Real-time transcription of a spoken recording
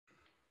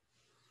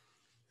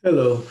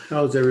Hello,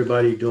 how's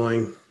everybody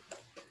doing?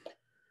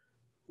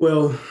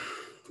 Well,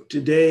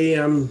 today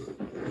I'm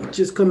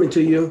just coming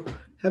to you.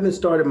 Haven't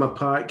started my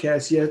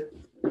podcast yet,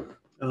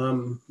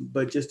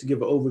 but just to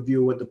give an overview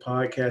of what the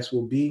podcast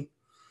will be.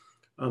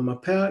 My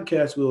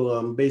podcast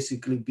will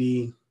basically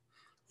be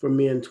for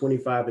men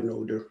 25 and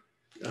older.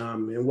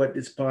 And what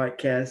this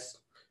podcast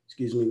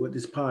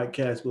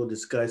will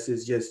discuss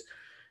is just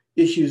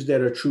issues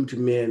that are true to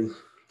men.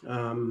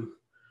 Um,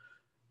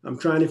 I'm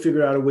trying to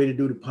figure out a way to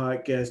do the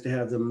podcast to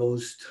have the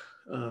most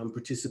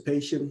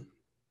participation.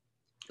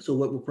 So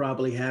what will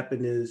probably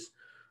happen is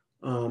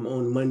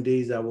on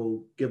Mondays I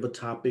will give a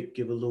topic,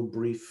 give a little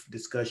brief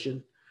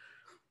discussion,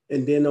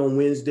 and then on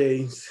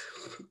Wednesdays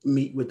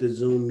meet with the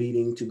Zoom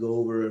meeting to go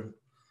over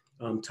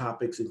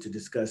topics and to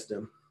discuss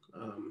them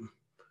um,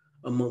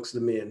 amongst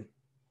the men.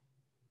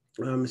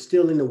 I'm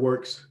still in the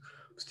works,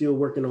 still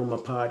working on my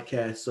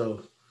podcast,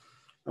 so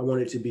I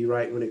want it to be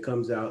right when it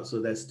comes out. So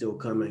that's still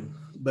coming.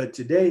 But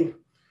today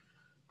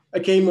I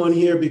came on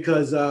here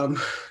because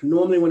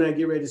normally when I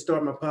get ready to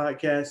start my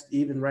podcast,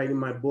 even writing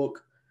my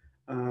book,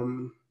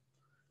 um,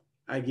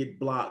 I get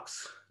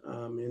blocks.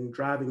 And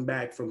driving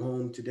back from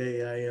home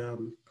today, I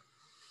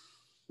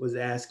was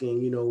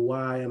asking,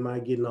 why am I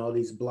getting all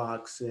these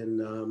blocks?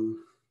 And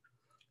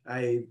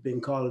I've been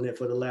calling it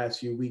for the last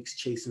few weeks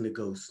chasing a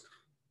ghost.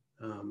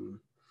 Um,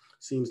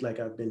 Seems like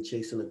I've been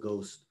chasing a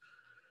ghost.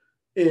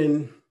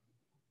 And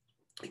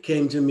it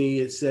came to me,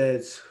 it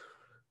says,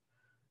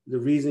 the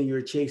reason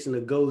you're chasing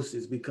a ghost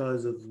is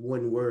because of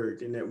one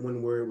word, and that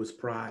one word was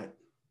pride.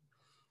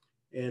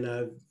 And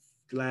I've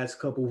the last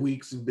couple of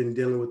weeks have been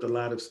dealing with a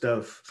lot of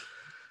stuff.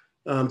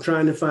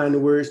 Trying to find the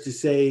words to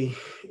say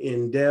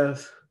in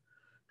death,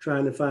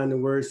 trying to find the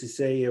words to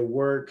say at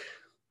work,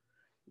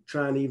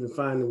 trying to even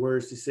find the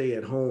words to say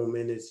at home,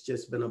 and it's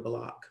just been a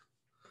block.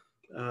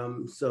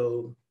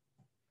 So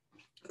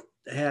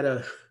I had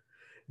a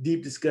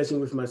deep discussion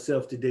with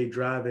myself today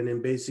driving,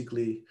 and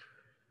basically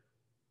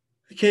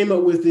I came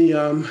up with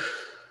the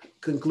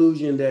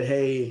conclusion that,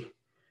 hey,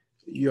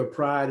 your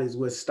pride is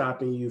what's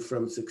stopping you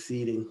from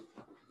succeeding,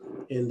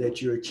 and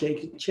that you're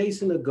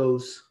chasing a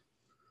ghost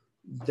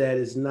that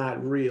is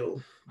not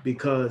real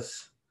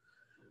because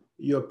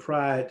your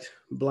pride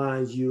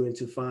blinds you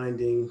into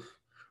finding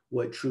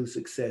what true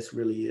success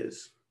really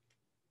is.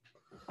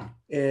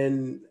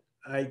 And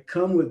I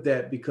come with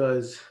that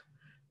because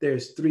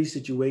there's three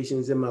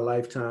situations in my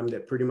lifetime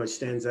that pretty much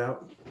stands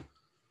out.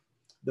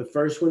 The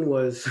first one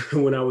was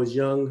when I was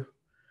young.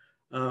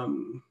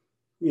 Um,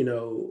 you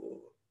know,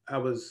 I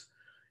was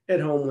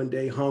at home one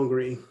day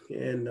hungry,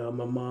 and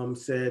my mom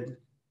said,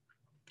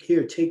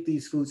 "Here, take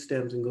these food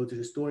stamps and go to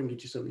the store and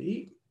get you something to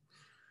eat."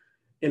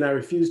 And I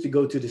refused to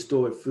go to the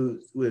store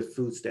with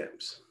food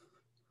stamps.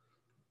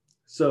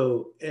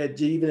 So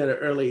even at an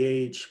early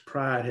age,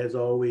 pride has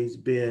always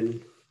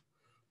been,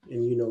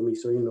 and you know me,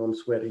 so you know I'm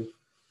sweating.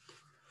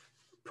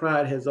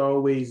 Pride has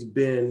always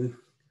been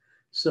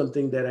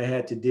something that I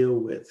had to deal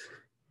with.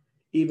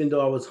 Even though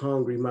I was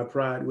hungry, my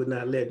pride would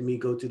not let me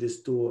go to the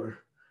store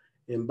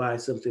and buy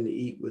something to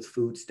eat with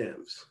food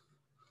stamps.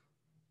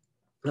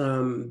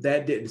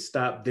 That didn't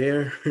stop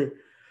there.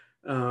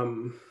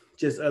 um,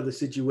 just other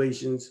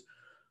situations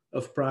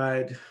of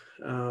pride.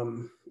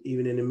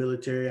 Even in the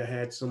military, I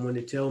had someone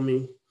to tell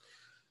me,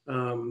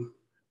 um,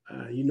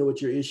 you know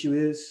what your issue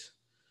is?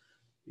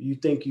 You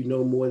think you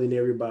know more than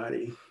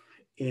everybody,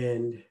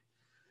 and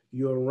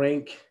your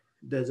rank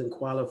doesn't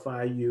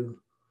qualify you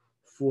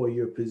for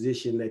your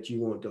position that you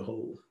want to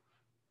hold.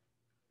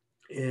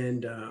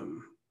 And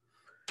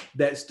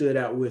that stood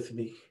out with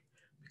me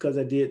because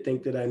I did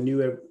think that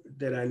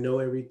that I know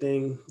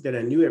everything, that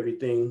I knew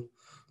everything,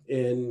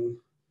 and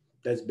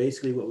that's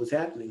basically what was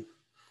happening.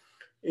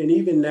 And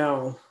even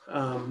now,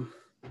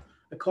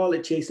 I call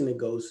it chasing a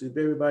ghost. If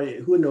everybody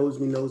who knows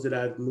me knows that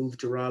I've moved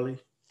to Raleigh.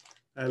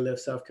 I left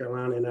South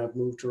Carolina and I've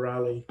moved to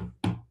Raleigh,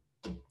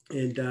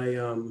 and I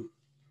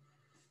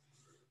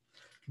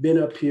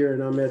been up here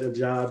and I'm at a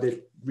job at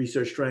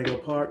Research Triangle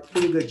Park.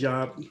 Pretty good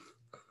job,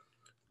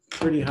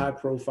 pretty high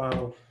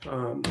profile,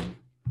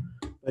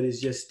 but it's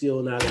just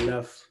still not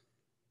enough.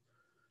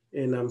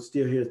 And I'm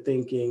still here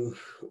thinking,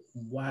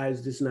 why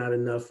is this not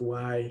enough?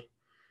 Why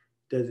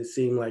does it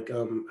seem like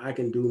I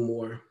can do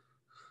more?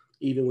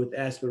 Even with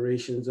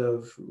aspirations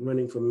of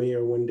running for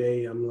mayor one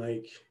day, I'm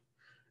like,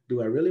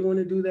 do I really want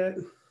to do that?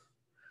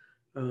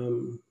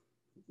 Um,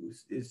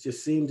 it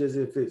just seems as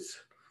if it's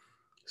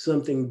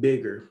something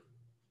bigger.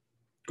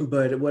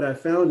 But what I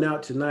found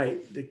out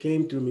tonight that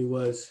came to me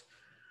was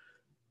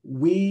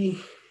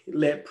we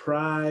let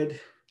pride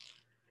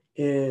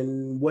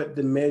and what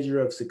the measure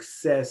of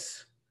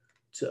success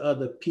to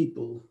other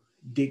people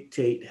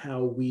dictate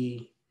how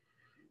we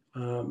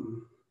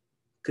um,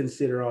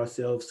 consider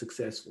ourselves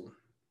successful.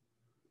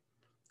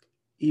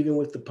 Even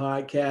with the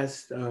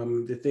podcast,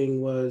 the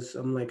thing was,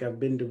 I'm like, I've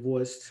been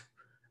divorced.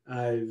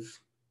 I've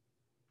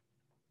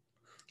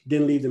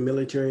didn't leave the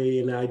military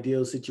in an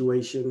ideal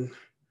situation.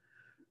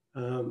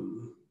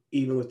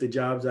 Even with the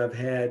jobs I've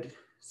had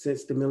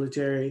since the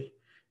military,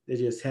 there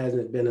just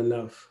hasn't been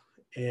enough.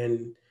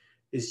 And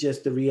It's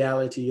just the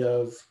reality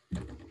of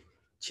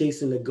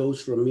chasing the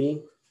ghost for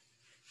me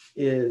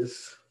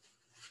is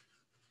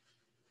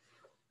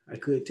I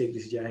could take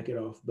this jacket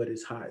off, but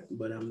it's hot,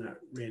 but I'm not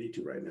ready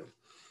to right now.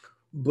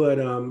 But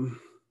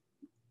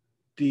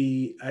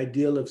the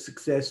ideal of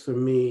success for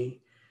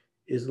me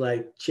is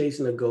like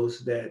chasing a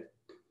ghost that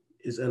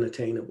is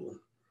unattainable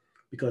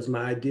because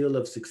my ideal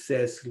of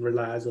success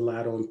relies a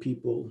lot on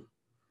people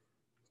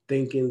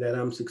thinking that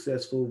I'm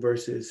successful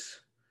versus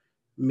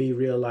me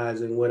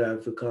realizing what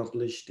I've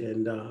accomplished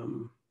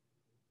and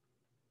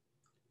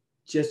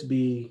just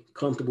be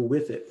comfortable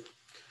with it.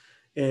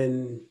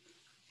 And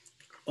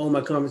on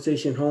my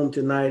conversation home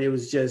tonight, it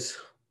was just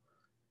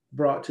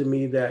brought to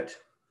me that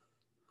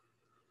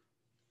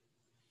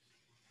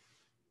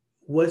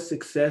what's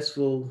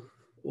successful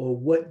or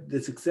what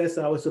the success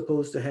I was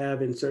supposed to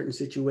have in certain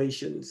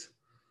situations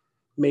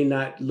may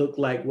not look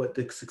like what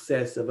the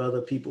success of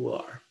other people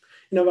are.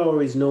 And I've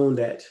always known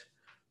that.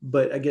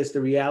 But I guess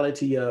the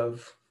reality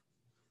of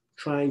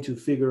trying to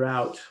figure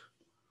out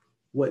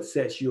what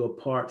sets you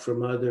apart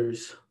from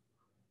others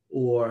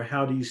or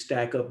how do you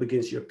stack up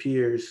against your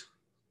peers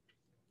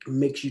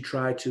makes you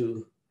try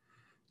to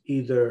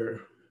either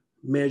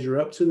measure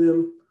up to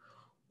them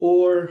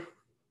or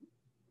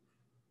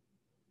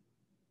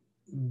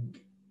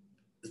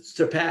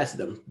surpass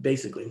them,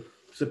 basically,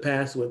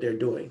 surpass what they're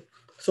doing.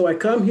 So I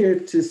come here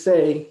to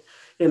say,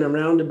 in a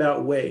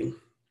roundabout way,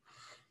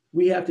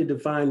 we have to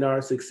define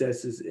our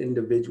successes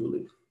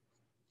individually.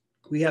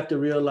 We have to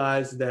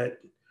realize that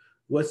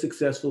what's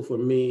successful for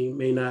me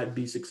may not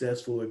be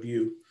successful with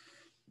you.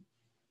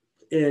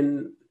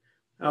 And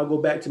I'll go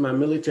back to my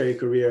military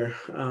career.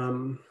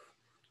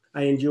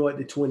 I enjoyed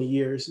the 20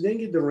 years. Didn't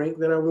get the rank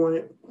that I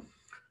wanted,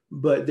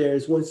 but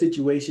there's one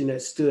situation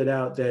that stood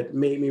out that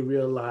made me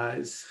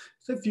realize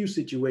it's a few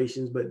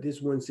situations, but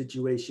this one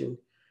situation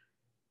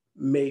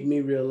made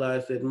me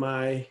realize that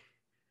my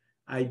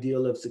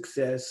ideal of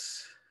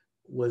success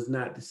was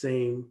not the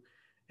same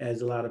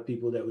as a lot of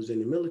people that was in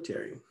the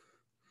military.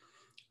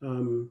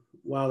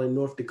 While in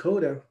North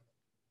Dakota,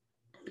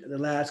 the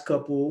last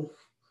couple,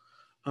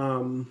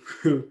 um,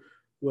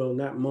 well,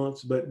 not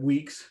months, but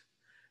weeks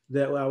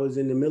that I was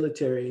in the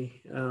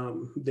military,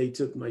 they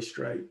took my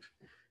stripe.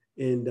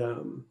 And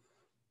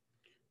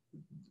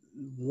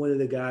one of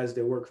the guys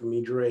that worked for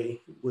me, Dre,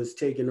 was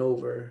taking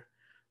over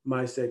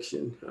my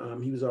section.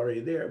 He was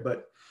already there,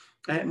 but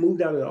I had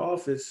moved out of the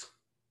office,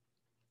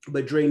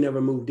 but Dre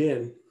never moved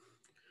in.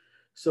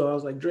 So I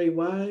was like, Dre,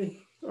 why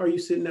are you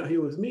sitting out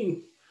here with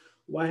me?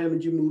 Why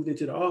haven't you moved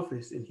into the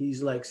office? And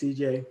he's like,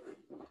 CJ,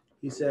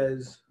 he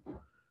says,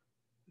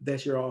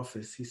 that's your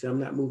office. He said, I'm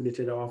not moving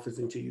into the office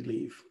until you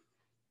leave.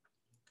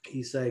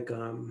 He's like,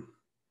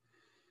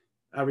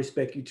 I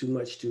respect you too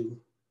much to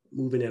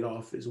move in that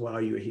office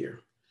while you're here.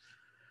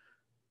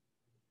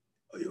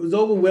 It was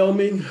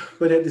overwhelming,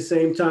 but at the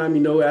same time,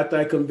 after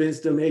I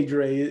convinced him, hey,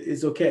 Dre,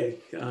 it's okay.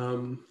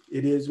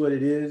 It is what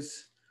it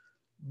is.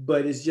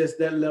 But it's just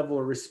that level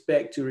of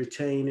respect to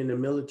retain in the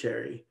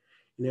military.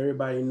 And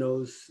everybody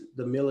knows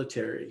the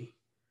military.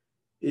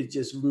 It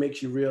just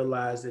makes you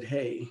realize that,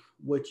 hey,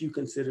 what you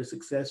consider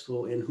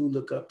successful and who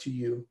look up to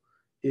you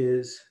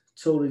is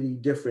totally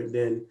different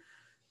than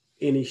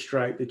any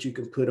stripe that you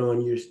can put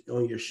on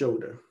your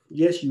shoulder.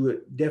 Yes, you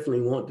would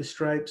definitely want the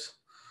stripes,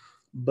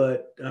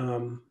 but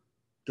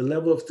the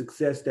level of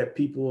success that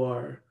people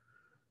are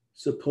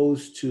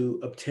supposed to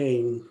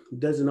obtain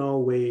doesn't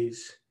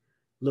always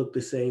look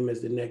the same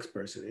as the next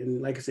person.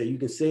 And like I said, you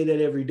can say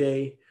that every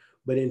day,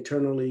 but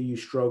internally you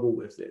struggle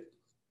with it.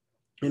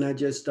 And I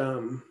just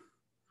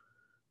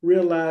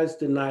realized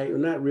tonight, or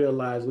not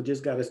realized, we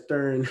just got a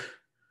stern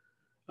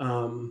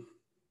um,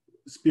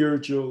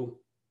 spiritual,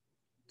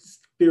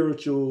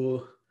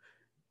 spiritual,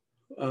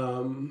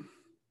 um,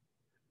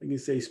 I can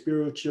say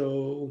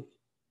spiritual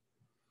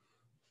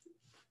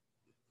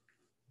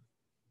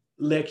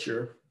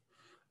lecture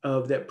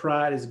of that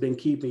pride has been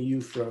keeping you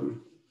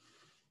from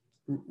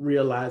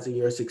realizing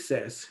your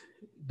success.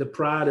 The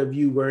pride of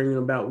you worrying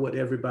about what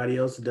everybody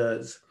else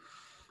does,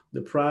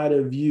 the pride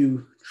of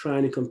you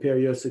trying to compare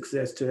your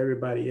success to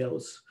everybody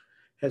else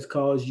has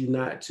caused you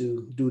not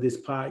to do this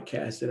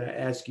podcast that I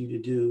asked you to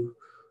do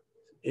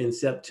in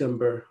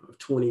September of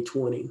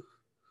 2020.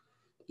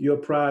 Your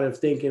pride of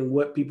thinking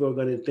what people are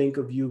going to think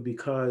of you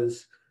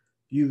because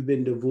you've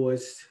been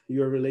divorced,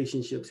 your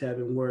relationships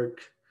haven't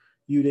worked,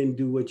 you didn't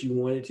do what you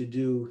wanted to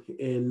do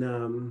in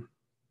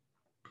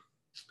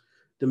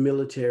the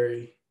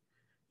military.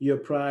 Your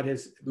pride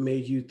has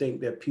made you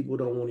think that people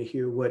don't want to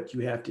hear what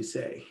you have to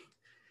say.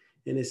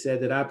 And it said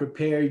that I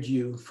prepared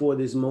you for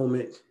this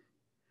moment,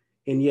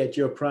 and yet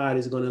your pride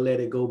is going to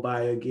let it go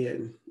by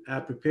again. I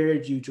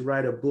prepared you to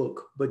write a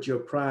book, but your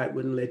pride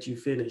wouldn't let you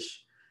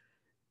finish.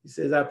 He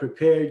says, I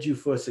prepared you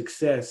for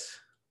success,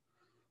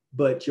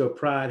 but your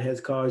pride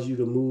has caused you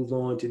to move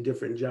on to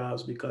different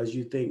jobs because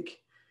you think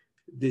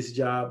this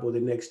job or the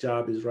next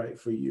job is right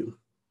for you.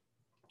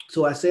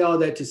 So I say all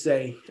that to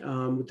say,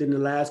 within the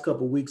last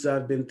couple of weeks,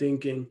 I've been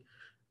thinking,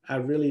 I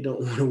really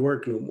don't want to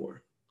work no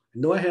more. I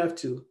know I have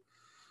to,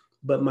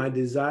 but my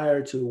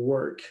desire to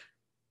work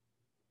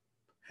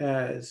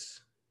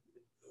has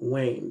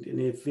waned. And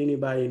if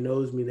anybody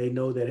knows me, they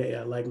know that, hey,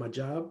 I like my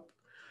job.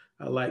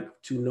 I like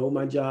to know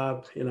my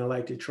job and I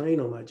like to train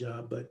on my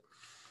job. But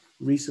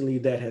recently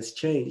that has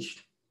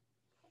changed.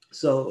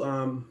 So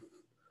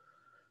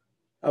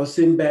I was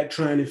sitting back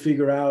trying to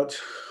figure out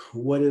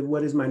what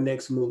is my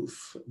next move?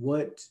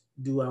 What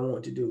do I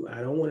want to do? I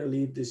don't want to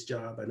leave this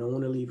job. I don't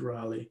want to leave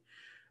Raleigh.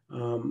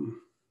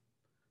 Um,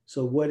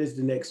 so what is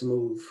the next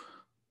move?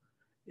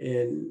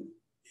 And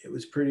it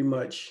was pretty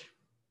much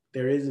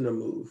there isn't a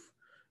move.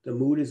 The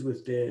mood is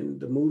within.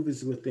 The move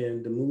is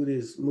within. The move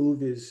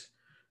is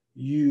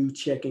you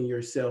checking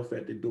yourself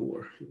at the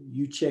door.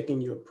 You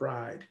checking your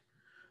pride.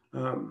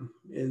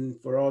 And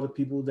for all the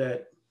people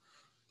that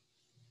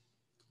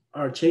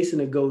are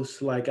chasing a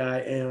ghost like I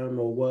am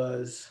or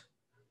was,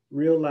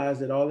 realize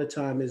that all the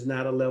time is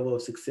not a level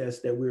of success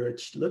that we're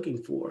looking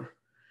for.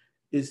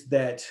 It's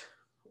that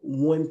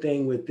one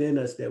thing within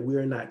us that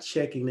we're not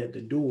checking at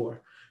the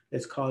door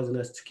that's causing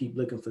us to keep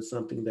looking for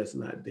something that's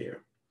not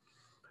there.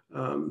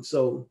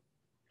 So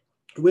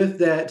with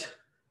that,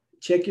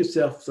 check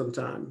yourself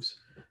sometimes.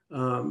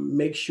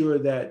 Make sure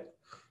that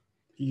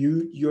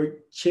your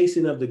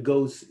chasing of the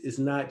ghost is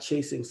not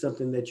chasing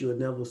something that you'll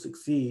never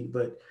succeed,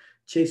 but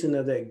chasing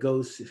of that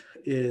ghost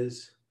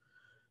is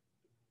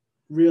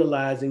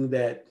realizing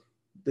that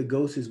the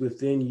ghost is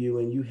within you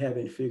and you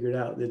haven't figured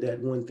out that that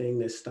one thing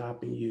that's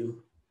stopping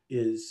you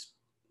is,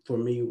 for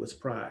me, was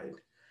pride.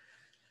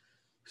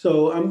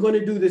 So I'm going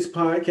to do this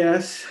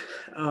podcast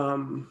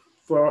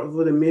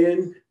for the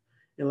men,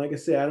 and like I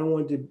said, I don't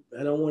want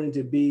it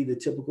to be the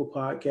typical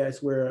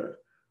podcast where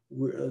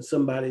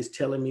somebody's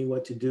telling me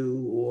what to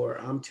do or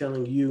I'm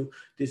telling you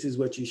this is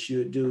what you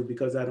should do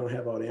because I don't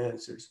have all the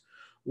answers.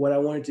 What I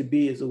want it to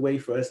be is a way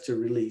for us to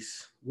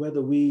release,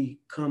 whether we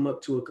come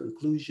up to a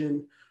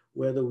conclusion,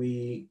 whether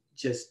we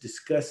just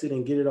discuss it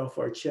and get it off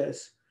our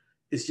chest.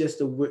 It's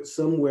just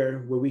somewhere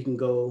where we can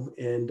go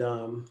and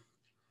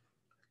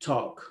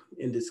talk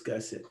and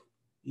discuss it,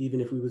 even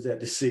if we was at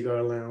the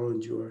cigar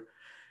lounge or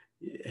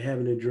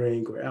having a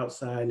drink or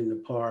outside in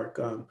the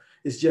park.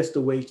 It's just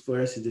a way for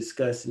us to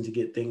discuss and to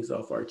get things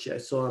off our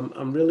chest. So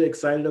I'm really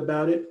excited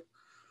about it.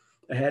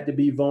 I had to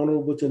be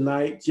vulnerable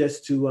tonight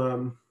just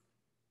to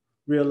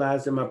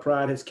realize that my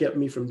pride has kept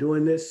me from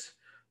doing this,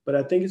 but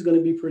I think it's going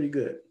to be pretty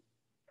good.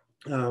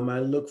 I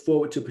look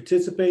forward to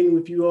participating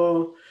with you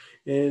all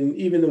and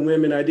even the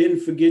women. I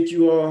didn't forget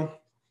you all.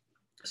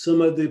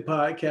 Some of the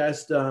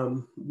podcast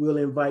will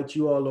invite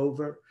you all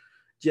over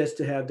just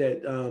to have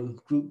that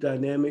group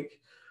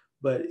dynamic,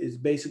 but it's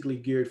basically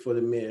geared for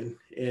the men.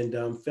 And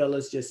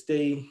fellas, just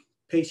stay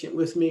patient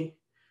with me.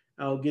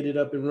 I'll get it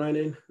up and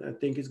running. I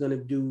think it's going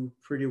to do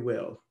pretty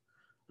well.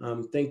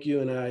 Thank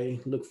you, and I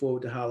look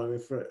forward to hollering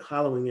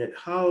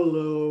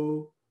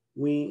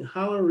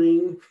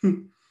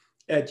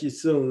at you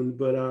soon.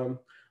 But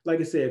like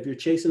I said, if you're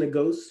chasing a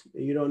ghost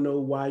and you don't know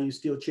why you're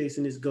still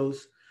chasing this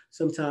ghost,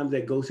 sometimes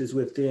that ghost is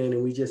within,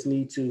 and we just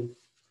need to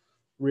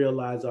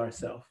realize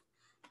ourselves.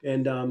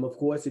 And of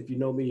course, if you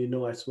know me, you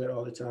know I sweat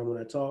all the time when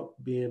I talk.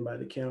 Being by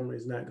the camera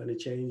is not going to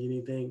change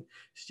anything.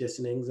 It's just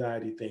an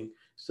anxiety thing.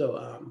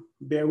 So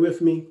bear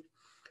with me.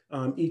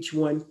 Each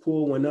one,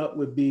 pull one up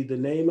would be the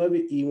name of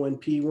it,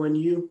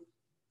 E1P1U.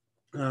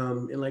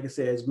 And like I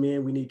said, as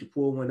men, we need to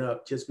pull one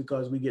up. Just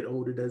because we get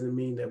older doesn't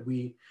mean that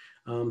we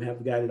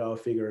have got it all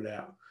figured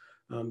out.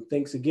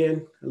 Thanks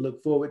again. I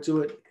look forward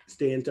to it.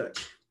 Stay in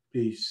touch.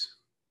 Peace.